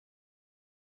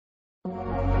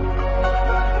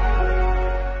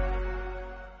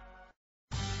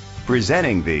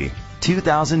Presenting the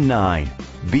 2009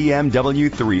 BMW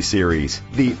 3 Series,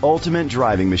 the ultimate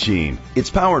driving machine. It's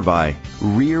powered by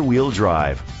rear-wheel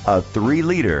drive, a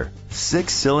 3-liter,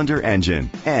 6-cylinder engine,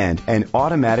 and an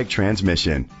automatic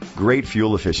transmission. Great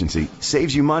fuel efficiency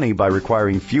saves you money by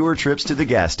requiring fewer trips to the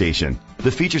gas station.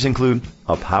 The features include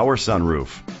a power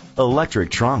sunroof,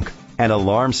 electric trunk, an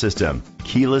alarm system,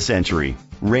 keyless entry,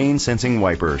 rain-sensing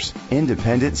wipers,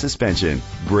 independent suspension,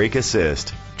 brake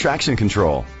assist, traction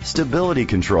control, stability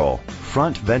control,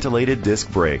 front ventilated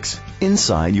disc brakes.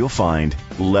 Inside you'll find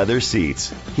leather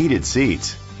seats, heated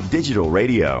seats, digital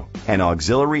radio, and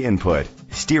auxiliary input,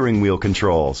 steering wheel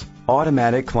controls,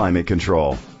 automatic climate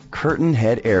control, curtain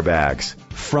head airbags,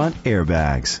 front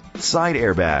airbags, side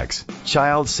airbags,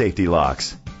 child safety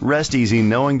locks. Rest easy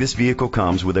knowing this vehicle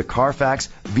comes with a Carfax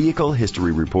Vehicle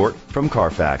History Report from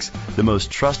Carfax, the most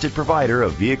trusted provider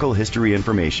of vehicle history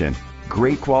information.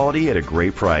 Great quality at a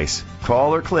great price.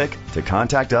 Call or click to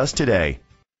contact us today.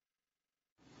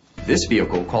 This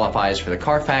vehicle qualifies for the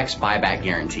Carfax buyback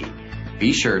guarantee.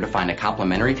 Be sure to find a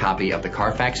complimentary copy of the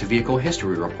Carfax Vehicle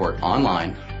History Report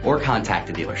online or contact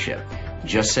the dealership.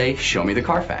 Just say, "Show me the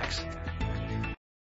Carfax."